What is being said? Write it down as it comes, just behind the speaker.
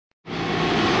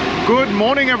Good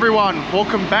morning everyone,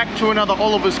 welcome back to another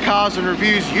Oliver's Cars and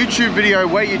Reviews YouTube video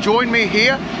where you join me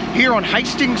here on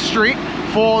Hastings Street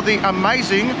for the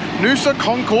amazing Noosa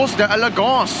Concours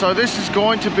d'Elegance. So this is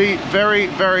going to be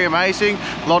very amazing.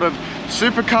 A lot of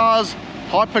supercars,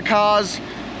 hypercars,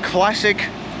 classic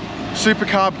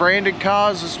supercar branded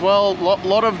cars as well.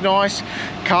 Lot of nice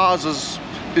cars is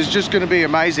just going to be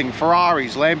amazing.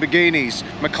 Ferraris, Lamborghinis,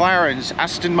 McLarens,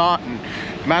 Aston Martin,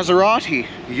 Maserati,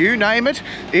 you name it,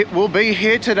 it will be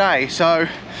here today. So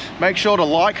make sure to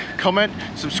like, comment,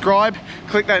 subscribe,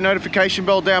 click that notification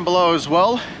bell down below as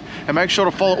well, and make sure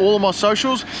to follow all of my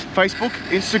socials: Facebook,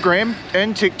 Instagram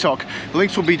and TikTok.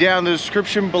 Links will be down in the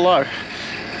description below.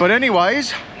 But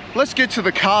anyways, let's get to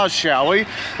the cars, shall we?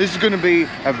 This is going to be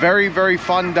a very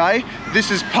fun day. This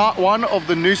is part one of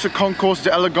the Noosa Concours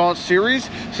d'Elegance series.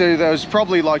 So there's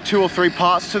probably like 2 or 3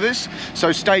 parts to this.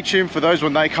 So stay tuned for those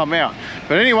when they come out.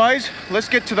 But anyways, let's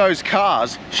get to those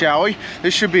cars, shall we?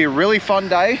 This should be a really fun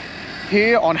day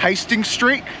here on Hastings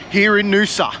Street, here in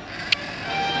Noosa.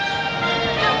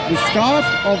 The start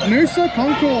of Noosa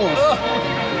Concours.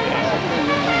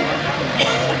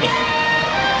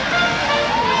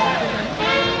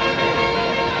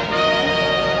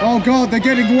 Oh God, they're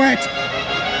getting wet.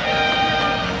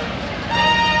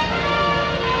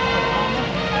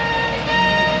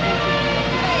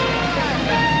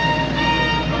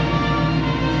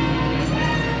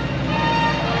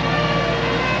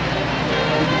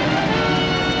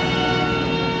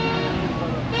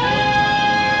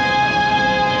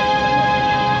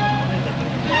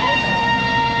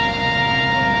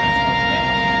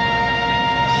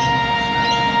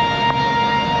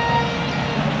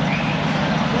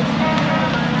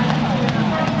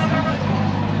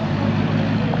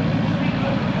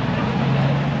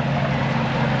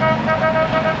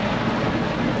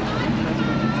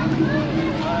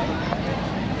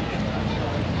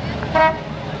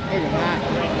 Look at that.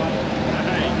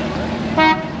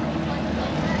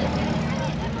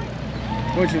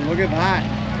 Would you look at that?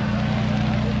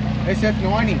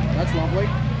 SF90, that's lovely.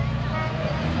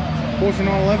 Porsche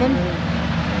 911,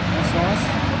 that's nice.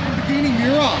 Bikini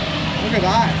mirror, look at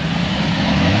that.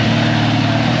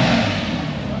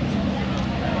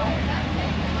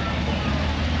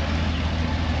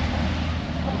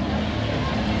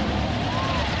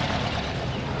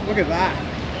 Look at that.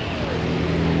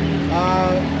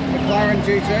 McLaren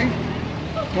GT,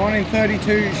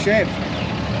 1932 Chev.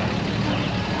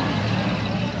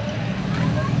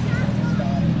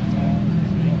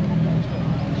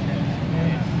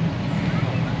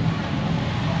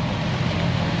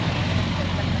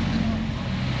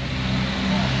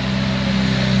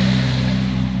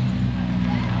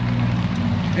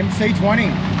 MC20.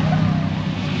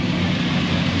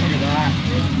 Look at that.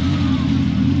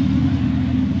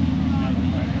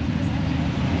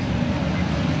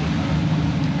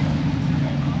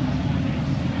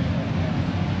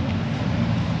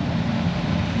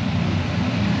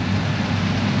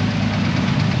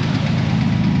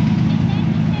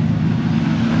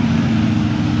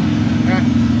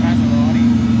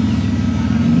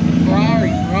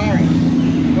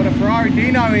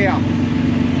 Dino here.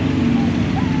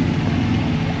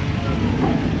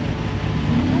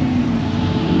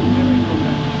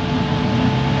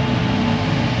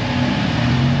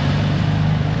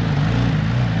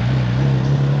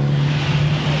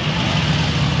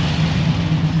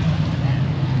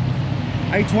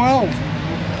 A12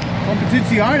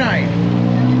 Competizione.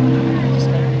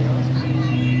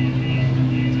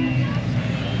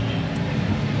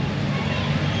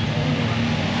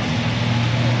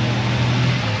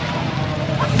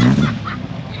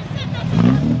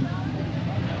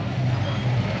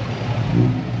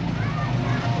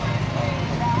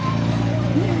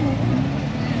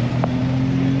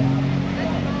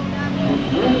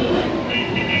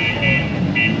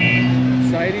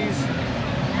 Mercedes.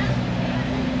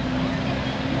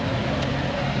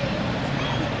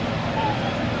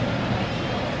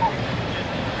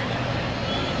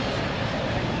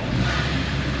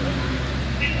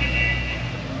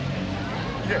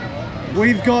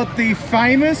 We've got the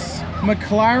famous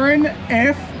McLaren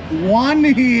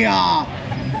F1 here.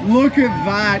 Look at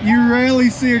that. You rarely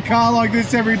see a car like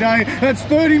this every day. That's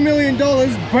 $30 million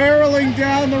barreling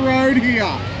down the road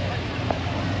here.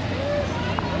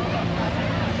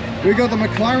 We've got the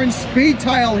McLaren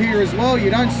Speedtail here as well. You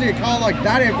don't see a car like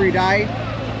that every day.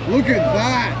 Look at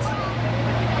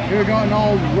that. Here we've got an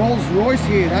old Rolls Royce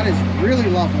here. That is really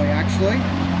lovely actually.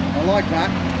 I like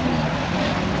that.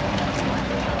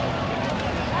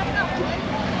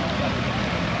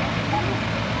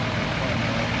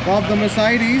 Love the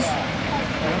Mercedes.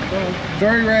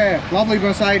 Very rare. Lovely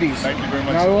Mercedes. Thank you very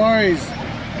much. No worries.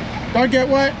 Don't get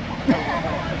wet.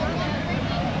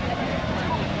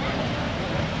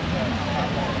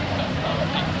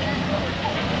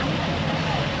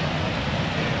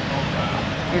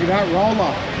 Look at that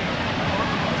roller.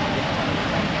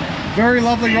 Very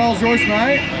lovely Rolls Royce,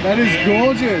 mate. That is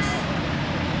gorgeous.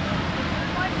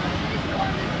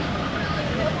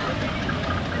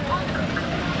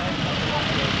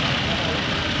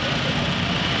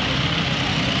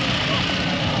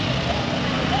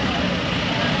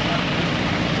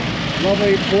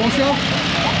 Lovely Porsche.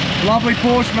 Lovely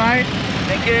Porsche, mate.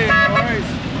 Thank you. No worries.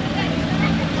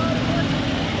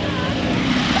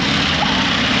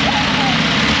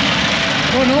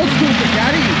 Oh, an old school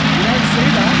Bugatti. You don't see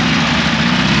that.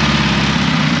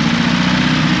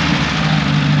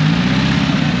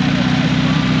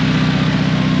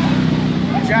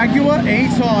 Jaguar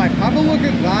E-Type. Have a look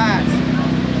at that.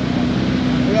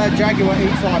 Look at that Jaguar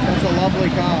E-Type. That's a lovely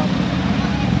car.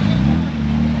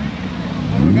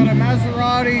 We've got a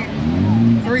Maserati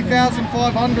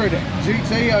 3500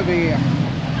 GT over here.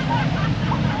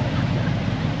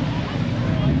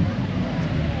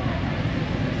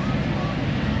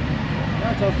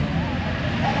 That's a...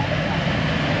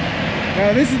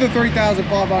 Now this is the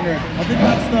 3500. I think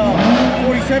that's the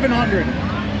 4700.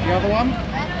 The other one.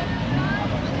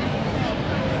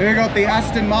 Here we got the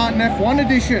Aston Martin F1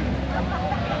 edition.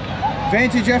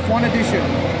 Vantage F1 edition.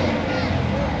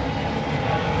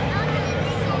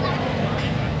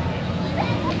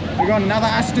 We got another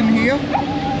Aston here.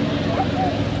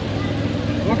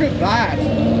 Look at that.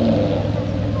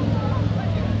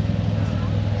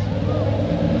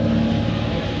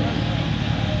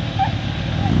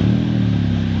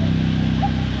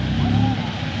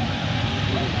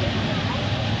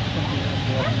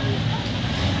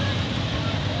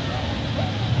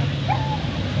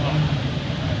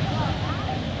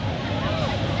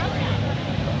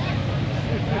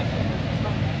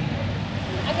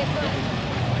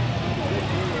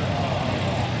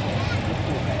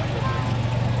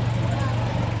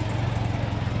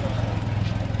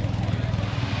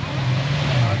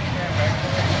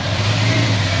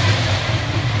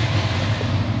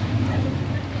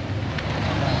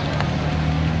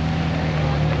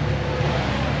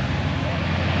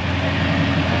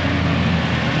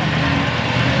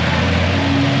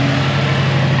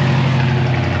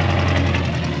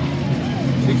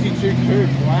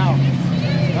 Wow,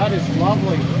 that is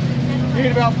lovely. You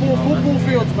need about 4 football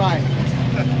fields, mate.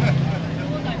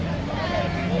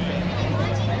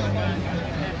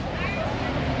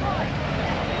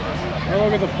 Now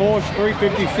look at the Porsche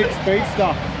 356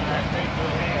 Speedster.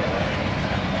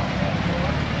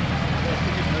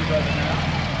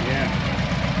 Yeah.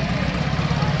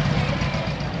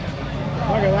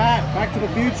 Look at that, Back to the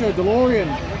Future, DeLorean.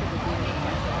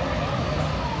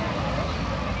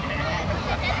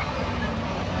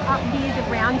 Up near the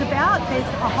roundabout, there's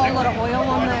a whole lot of oil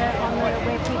on the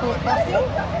where people are crossing.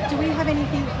 Do we have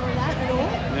anything for that at all?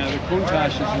 Now the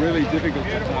Countach is really difficult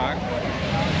to park.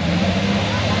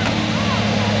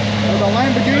 Oh, the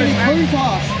Lamborghini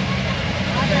Countach.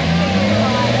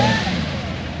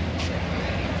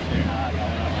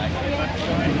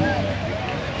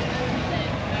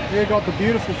 We've got the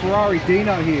beautiful Ferrari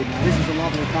Dino here. Now this is a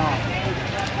lovely car.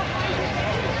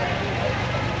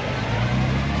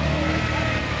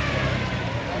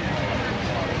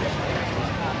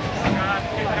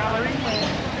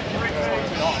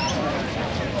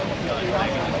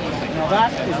 Now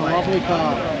that is a lovely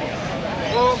car.